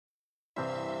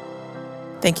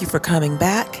Thank you for coming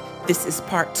back. This is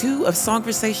part 2 of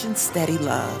Songversation Steady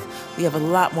Love. We have a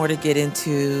lot more to get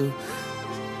into.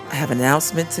 I have an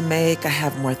announcement to make. I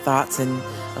have more thoughts and,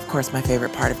 of course, my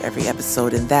favorite part of every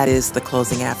episode, and that is the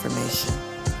closing affirmation.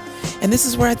 And this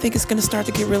is where I think it's going to start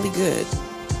to get really good.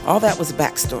 All that was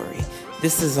backstory.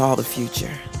 This is all the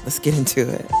future. Let's get into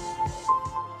it.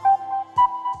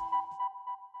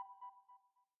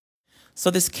 So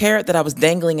this carrot that I was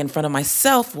dangling in front of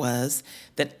myself was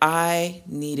that I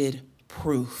needed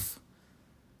proof.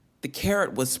 The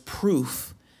carrot was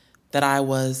proof that I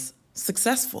was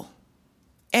successful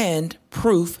and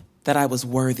proof that I was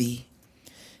worthy.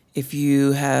 If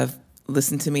you have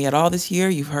listened to me at all this year,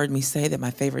 you've heard me say that my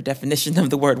favorite definition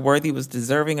of the word worthy was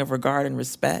deserving of regard and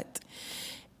respect.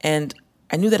 And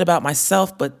I knew that about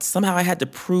myself, but somehow I had to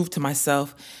prove to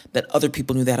myself that other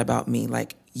people knew that about me.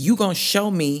 Like, you gonna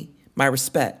show me my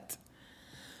respect.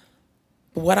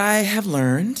 But what I have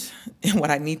learned and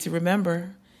what I need to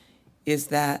remember is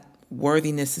that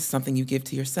worthiness is something you give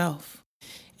to yourself.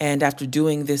 And after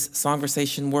doing this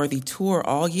Songversation Worthy tour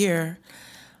all year,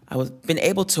 I've been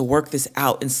able to work this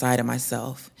out inside of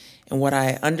myself. And what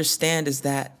I understand is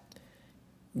that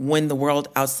when the world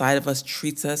outside of us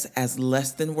treats us as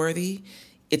less than worthy,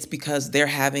 it's because they're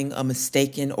having a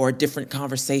mistaken or different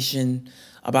conversation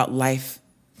about life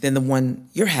than the one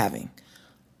you're having.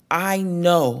 I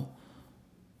know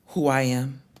who I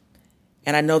am,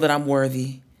 and I know that I'm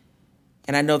worthy,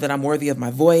 and I know that I'm worthy of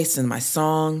my voice and my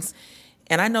songs,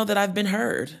 and I know that I've been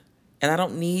heard, and I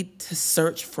don't need to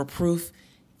search for proof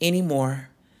anymore.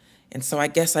 And so I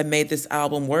guess I made this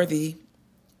album worthy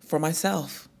for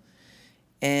myself.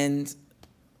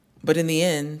 But in the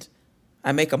end,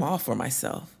 I make them all for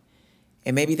myself.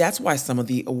 And maybe that's why some of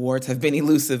the awards have been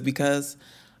elusive, because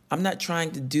I'm not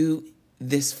trying to do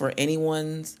this for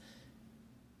anyone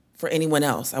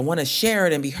else. I want to share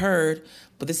it and be heard,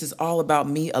 but this is all about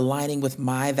me aligning with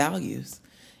my values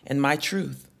and my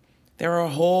truth. There are a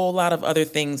whole lot of other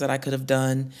things that I could have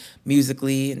done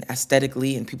musically and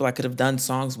aesthetically, and people I could have done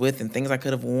songs with, and things I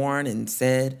could have worn and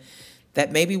said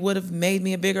that maybe would have made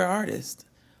me a bigger artist.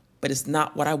 But it's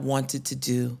not what I wanted to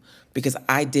do, because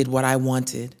I did what I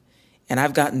wanted, and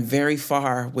I've gotten very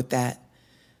far with that.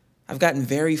 I've gotten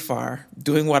very far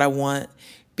doing what I want,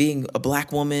 being a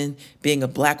black woman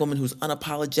who's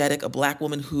unapologetic, a black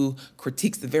woman who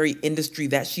critiques the very industry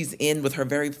that she's in with her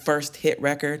very first hit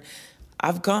record.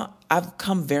 I've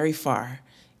come very far,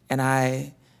 and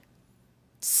I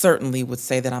certainly would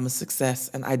say that I'm a success,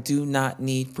 and I do not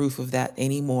need proof of that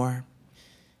anymore.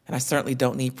 And I certainly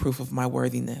don't need proof of my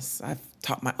worthiness. I've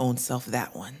taught my own self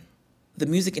that one. The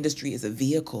music industry is a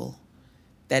vehicle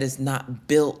that is not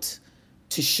built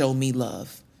to show me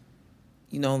love.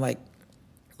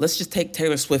 Let's just take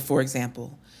Taylor Swift, for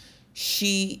example.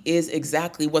 She is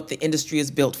exactly what the industry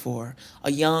is built for.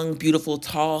 A young, beautiful,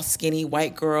 tall, skinny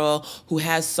white girl who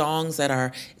has songs that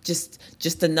are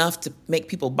just enough to make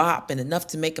people bop and enough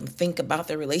to make them think about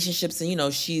their relationships.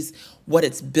 And, she's what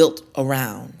it's built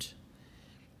around.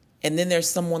 And then there's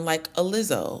someone like a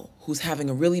Lizzo, who's having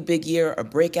a really big year, a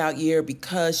breakout year,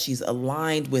 because she's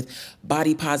aligned with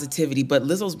body positivity. But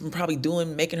Lizzo's been probably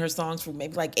making her songs for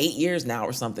maybe like 8 years now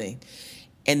or something.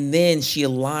 And then she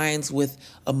aligns with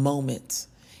a moment,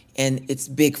 and it's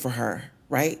big for her,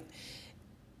 right?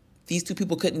 These two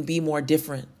people couldn't be more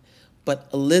different, but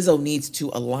a Lizzo needs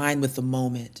to align with the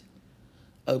moment.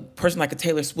 A person like a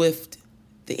Taylor Swift,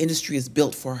 the industry is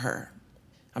built for her.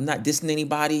 I'm not dissing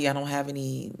anybody. I don't have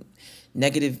any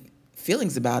negative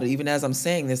feelings about it. Even as I'm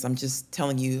saying this, I'm just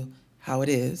telling you how it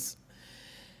is.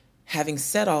 Having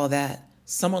said all that,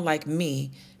 someone like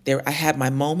me, I had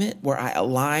my moment where I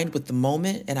aligned with the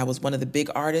moment, and I was one of the big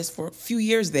artists for a few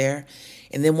years there.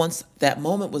 And then once that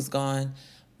moment was gone,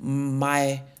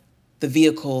 the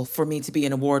vehicle for me to be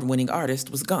an award-winning artist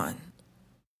was gone.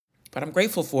 But I'm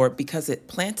grateful for it, because it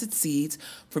planted seeds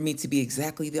for me to be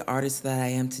exactly the artist that I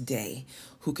am today,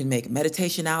 who can make a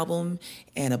meditation album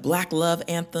and a Black love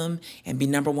anthem and be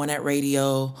 #1 at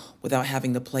radio without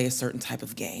having to play a certain type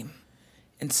of game.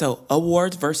 And so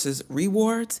awards versus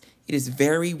rewards, it is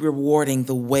very rewarding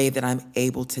the way that I'm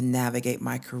able to navigate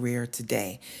my career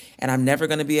today. And I'm never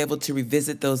going to be able to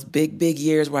revisit those big, big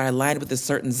years where I aligned with a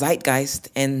certain zeitgeist.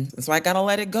 And so I got to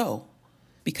let it go,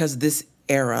 because this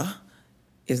era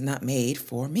is not made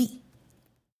for me.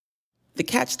 The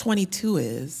catch-22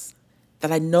 is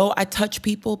that I know I touch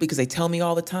people because they tell me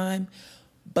all the time,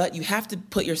 but you have to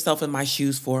put yourself in my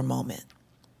shoes for a moment.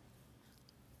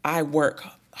 I work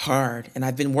hard, and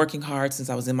I've been working hard since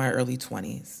I was in my early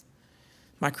 20s.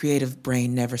 My creative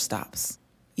brain never stops.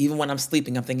 Even when I'm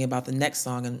sleeping, I'm thinking about the next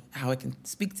song and how I can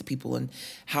speak to people and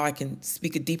how I can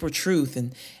speak a deeper truth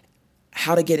and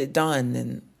how to get it done,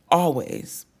 and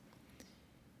always.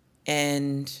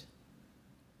 And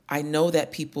I know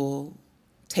that people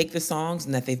take the songs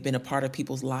and that they've been a part of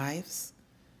people's lives,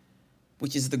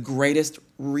 which is the greatest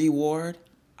reward.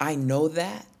 I know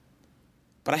that,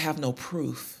 but I have no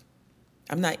proof.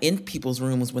 I'm not in people's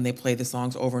rooms when they play the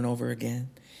songs over and over again.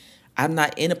 I'm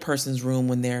not in a person's room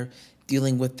when they're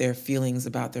dealing with their feelings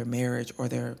about their marriage or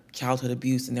their childhood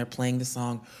abuse and they're playing the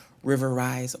song River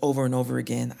Rise over and over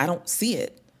again. I don't see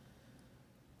it.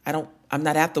 I'm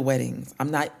not at the weddings.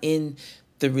 I'm not in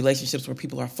the relationships where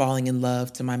people are falling in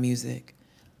love to my music.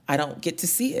 I don't get to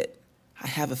see it. I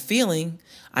have a feeling,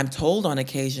 I'm told on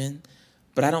occasion,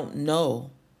 but I don't know.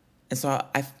 And so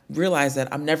I realize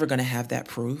that I'm never going to have that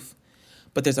proof.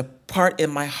 But there's a part in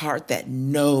my heart that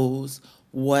knows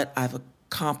what I've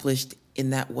accomplished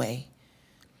in that way.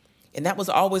 And that was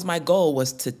always my goal,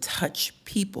 was to touch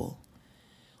people.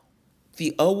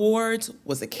 The awards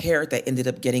was a carrot that ended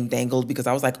up getting dangled because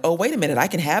I was like, oh, wait a minute, I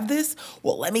can have this?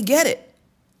 Well, let me get it.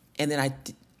 And then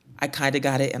I kind of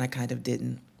got it and I kind of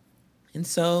didn't. And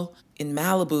so in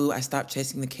Malibu, I stopped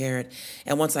chasing the carrot.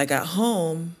 And once I got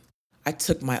home, I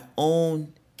took my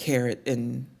own carrot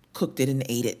and cooked it and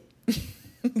ate it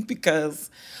because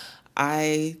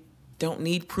I don't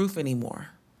need proof anymore.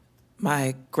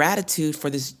 My gratitude for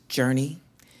this journey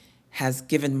has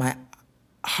given my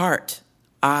heart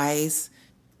eyes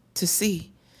to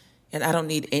see, and I don't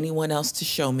need anyone else to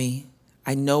show me.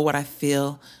 I know what I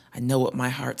feel. I know what my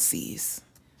heart sees.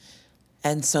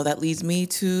 And so that leads me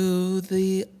to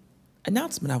the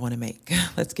announcement I want to make.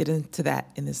 Let's get into that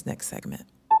in this next segment.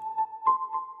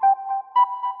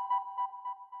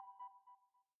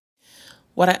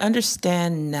 What I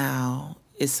understand now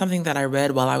is something that I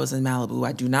read while I was in Malibu.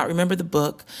 I do not remember the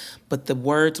book, but the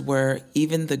words were,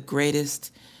 even the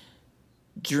greatest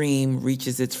dream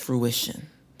reaches its fruition.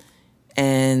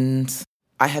 And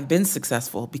I have been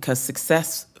successful because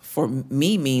success for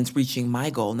me means reaching my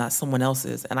goal, not someone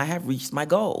else's. And I have reached my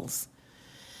goals.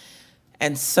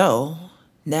 And so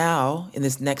now in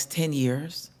this next 10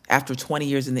 years, after 20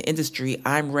 years in the industry,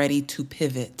 I'm ready to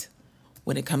pivot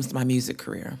when it comes to my music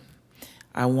career.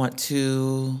 I want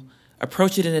to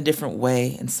approach it in a different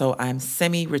way. And so I'm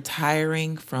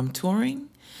semi-retiring from touring.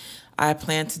 I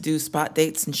plan to do spot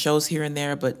dates and shows here and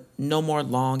there, but no more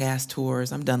long-ass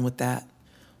tours. I'm done with that.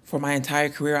 For my entire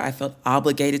career, I felt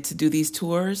obligated to do these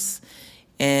tours,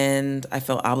 and I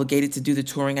felt obligated to do the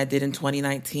touring I did in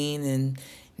 2019, and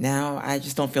now I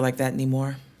just don't feel like that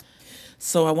anymore.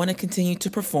 So I want to continue to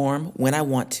perform when I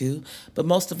want to, but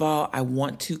most of all, I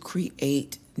want to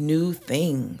create new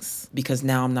things because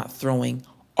now I'm not throwing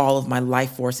all of my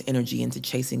life force energy into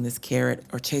chasing this carrot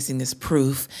or chasing this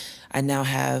proof. I now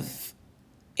have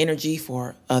energy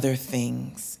for other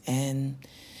things. And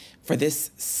for this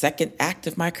second act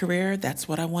of my career, that's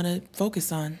what I want to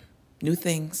focus on, new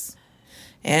things.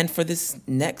 And for this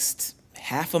next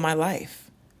half of my life,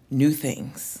 new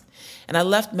things. And I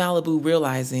left Malibu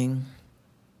realizing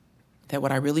that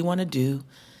what I really want to do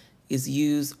is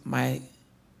use my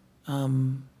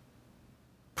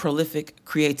prolific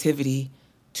creativity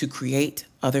to create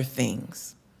other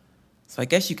things. So I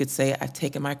guess you could say I've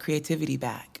taken my creativity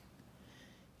back,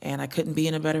 and I couldn't be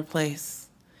in a better place.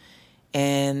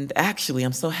 And actually,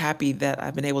 I'm so happy that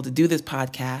I've been able to do this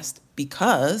podcast,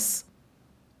 because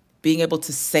being able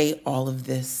to say all of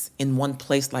this in one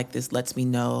place like this lets me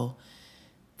know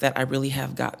that I really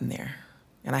have gotten there.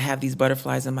 And I have these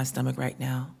butterflies in my stomach right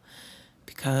now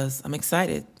because I'm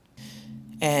excited,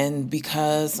 and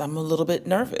because I'm a little bit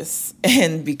nervous,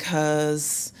 and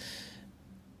because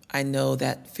I know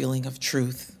that feeling of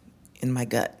truth in my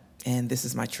gut, and this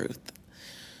is my truth.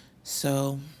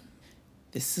 So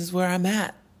this is where I'm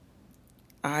at.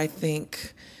 I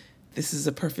think this is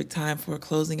a perfect time for a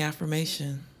closing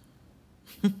affirmation.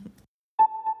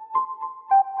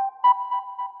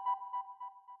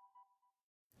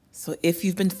 So if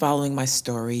you've been following my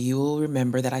story, you will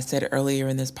remember that I said earlier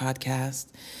in this podcast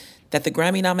that the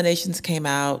Grammy nominations came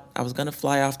out. I was going to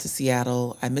fly off to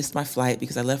Seattle. I missed my flight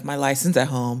because I left my license at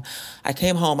home. I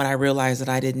came home and I realized that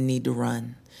I didn't need to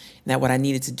run, and that what I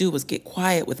needed to do was get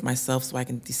quiet with myself so I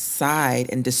can decide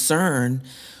and discern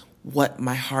what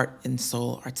my heart and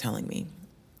soul are telling me.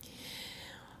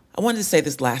 I wanted to say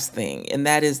this last thing, and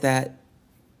that is that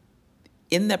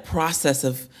in the process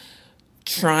of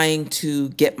trying to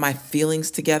get my feelings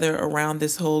together around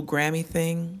this whole Grammy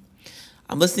thing,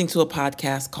 I'm listening to a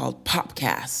podcast called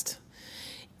Popcast,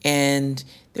 and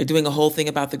they're doing a whole thing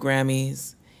about the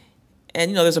Grammys.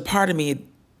 And, there's a part of me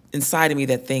inside of me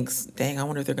that thinks, dang, I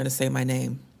wonder if they're going to say my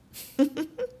name.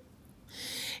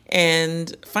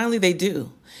 And finally they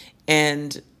do.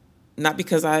 And not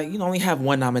because I only have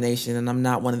one nomination and I'm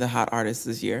not one of the hot artists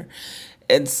this year.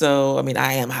 And so, I mean,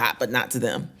 I am hot, but not to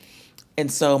them. And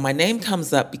so my name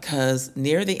comes up because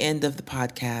near the end of the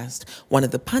podcast, one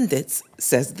of the pundits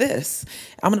says this.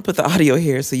 I'm going to put the audio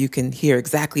here so you can hear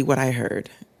exactly what I heard.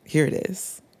 Here it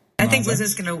is. I think Liz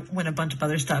is going to win a bunch of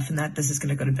other stuff, and that this is going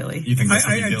to go to Billie. You think this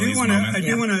will be Billie's moment? I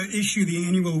do want to issue the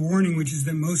annual warning, which is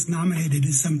that most nominated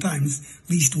is sometimes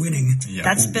least winning. Yeah.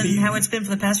 That's been how it's been for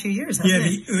the past few years,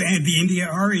 hasn't it? The India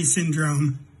Ari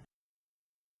syndrome.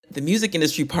 The music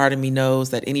industry part of me knows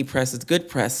that any press is good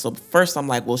press. So first I'm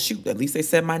like, well, shoot, at least they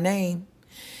said my name.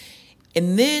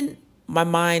 And then my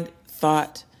mind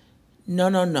thought,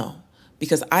 no.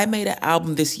 Because I made an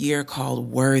album this year called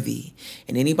Worthy.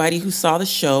 And anybody who saw the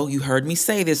show, you heard me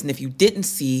say this. And if you didn't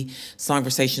see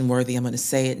Songversation Worthy, I'm going to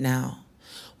say it now.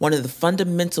 One of the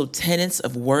fundamental tenets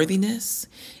of worthiness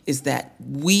is that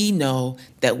we know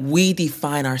that we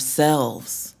define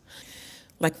ourselves.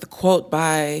 Like the quote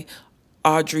by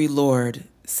Audre Lorde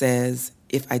says,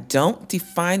 if I don't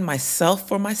define myself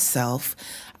for myself,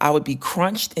 I would be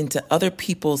crunched into other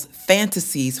people's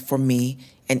fantasies for me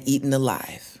and eaten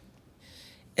alive.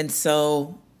 And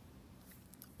so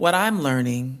what I'm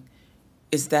learning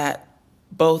is that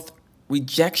both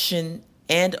rejection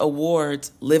and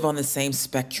awards live on the same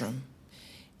spectrum.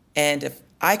 And if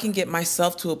I can get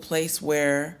myself to a place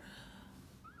where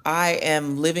I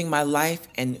am living my life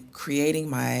and creating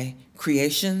my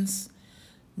creations,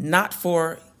 not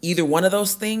for either one of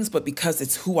those things, but because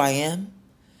it's who I am,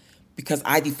 because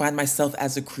I define myself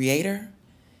as a creator,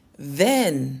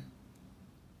 then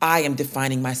I am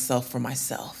defining myself for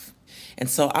myself. And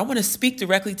so I want to speak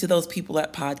directly to those people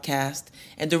at Podcast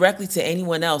and directly to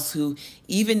anyone else who,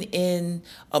 even in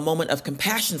a moment of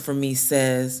compassion for me,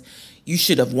 says, you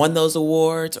should have won those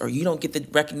awards or you don't get the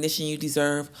recognition you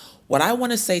deserve. What I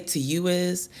want to say to you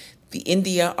is the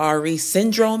India Ari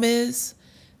syndrome is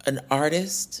an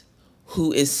artist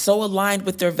who is so aligned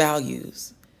with their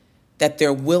values that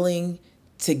they're willing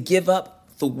to give up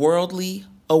the worldly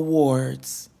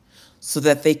awards so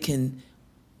that they can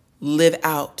live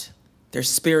out their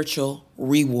spiritual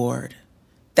reward.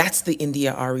 That's the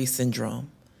India Ari syndrome.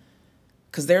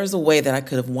 Because there's a way that I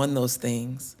could have won those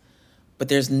things, but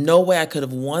there's no way I could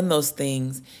have won those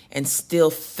things and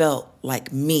still felt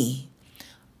like me.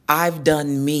 I've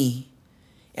done me,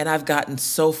 and I've gotten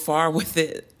so far with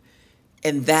it,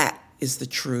 and that is the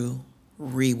true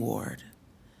reward.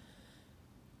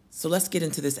 So let's get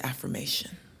into this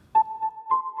affirmation.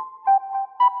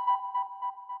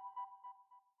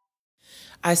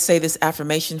 I say this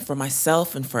affirmation for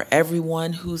myself and for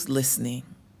everyone who's listening.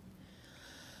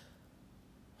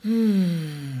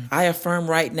 I affirm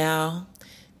right now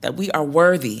that we are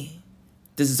worthy,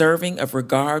 deserving of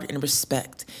regard and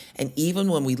respect. And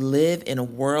even when we live in a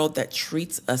world that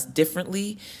treats us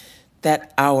differently,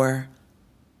 that our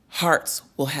hearts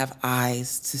will have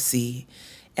eyes to see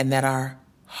and that our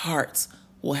hearts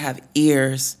will have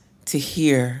ears to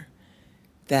hear,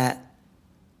 that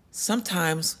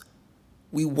sometimes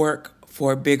we work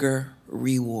for a bigger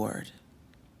reward.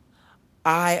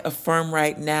 I affirm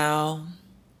right now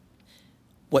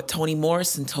what Toni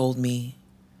Morrison told me.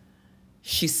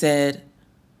 She said,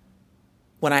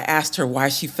 when I asked her why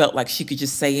she felt like she could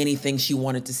just say anything she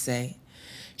wanted to say,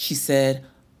 she said,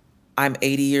 I'm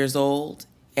 80 years old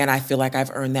and I feel like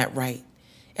I've earned that right.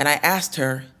 And I asked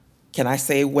her, can I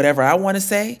say whatever I want to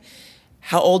say?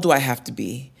 How old do I have to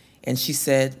be? And she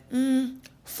said,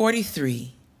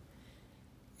 43.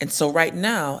 And so right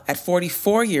now, at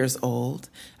 44 years old,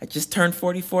 I just turned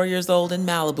 44 years old in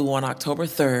Malibu on October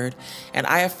 3rd, and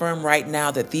I affirm right now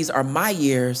that these are my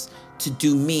years to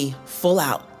do me full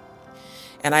out.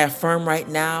 And I affirm right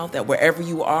now that wherever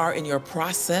you are in your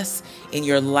process, in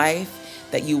your life,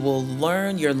 that you will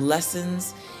learn your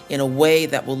lessons in a way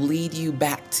that will lead you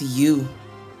back to you.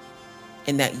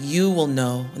 And that you will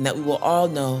know, and that we will all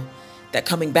know, that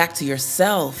coming back to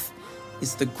yourself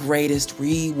is the greatest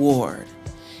reward.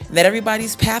 And that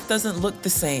everybody's path doesn't look the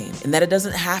same, and that it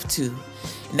doesn't have to,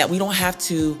 and that we don't have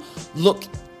to look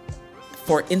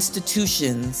for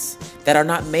institutions that are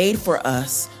not made for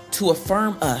us to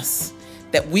affirm us,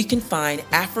 that we can find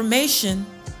affirmation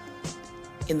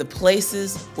in the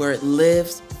places where it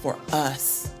lives for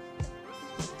us.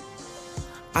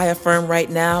 I affirm right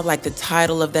now, like the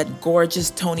title of that gorgeous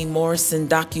Toni Morrison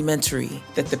documentary,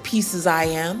 that the pieces I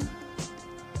am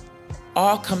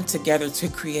all come together to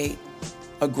create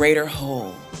a greater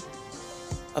whole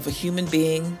of a human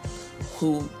being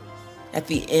who, at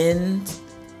the end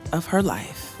of her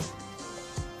life,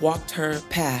 walked her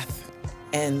path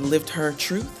and lived her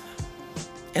truth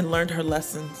and learned her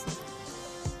lessons.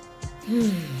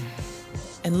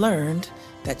 And learned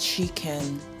that she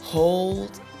can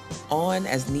hold on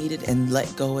as needed and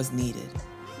let go as needed.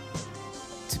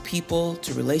 To people,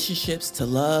 to relationships, to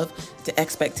love, to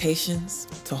expectations,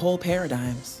 to whole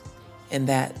paradigms. And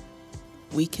that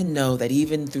we can know that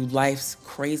even through life's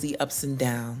crazy ups and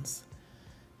downs,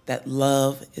 that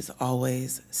love is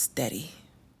always steady.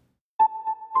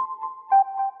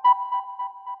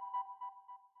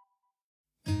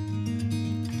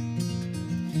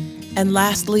 And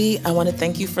lastly, I want to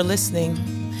thank you for listening.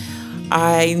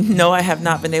 I know I have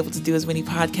not been able to do as many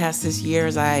podcasts this year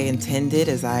as I intended,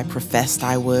 as I professed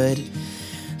I would.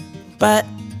 But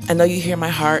I know you hear my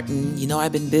heart, and you know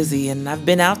I've been busy, and I've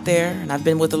been out there, and I've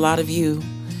been with a lot of you.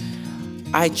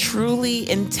 I truly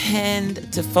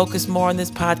intend to focus more on this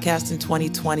podcast in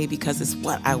 2020 because it's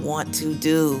what I want to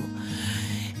do.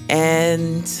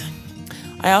 And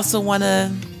I also want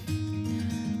to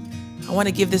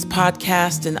give this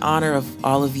podcast in honor of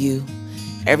all of you.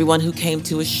 Everyone who came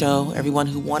to a show, everyone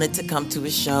who wanted to come to a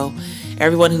show,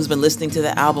 everyone who's been listening to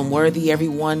the album Worthy,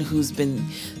 everyone who's been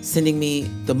sending me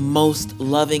the most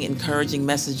loving, encouraging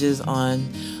messages on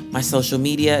my social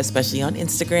media, especially on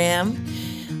Instagram.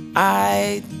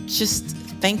 I just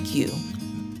thank you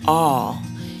all.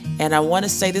 And I want to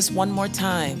say this one more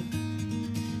time,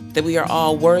 that we are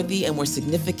all worthy and we're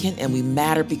significant and we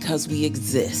matter because we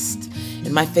exist.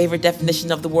 And my favorite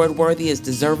definition of the word worthy is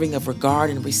deserving of regard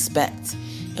and respect.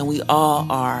 And we all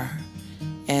are.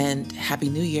 And Happy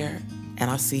New Year. And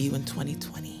I'll see you in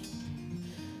 2020.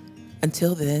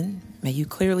 Until then, may you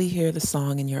clearly hear the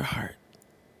song in your heart.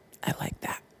 I like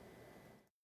that.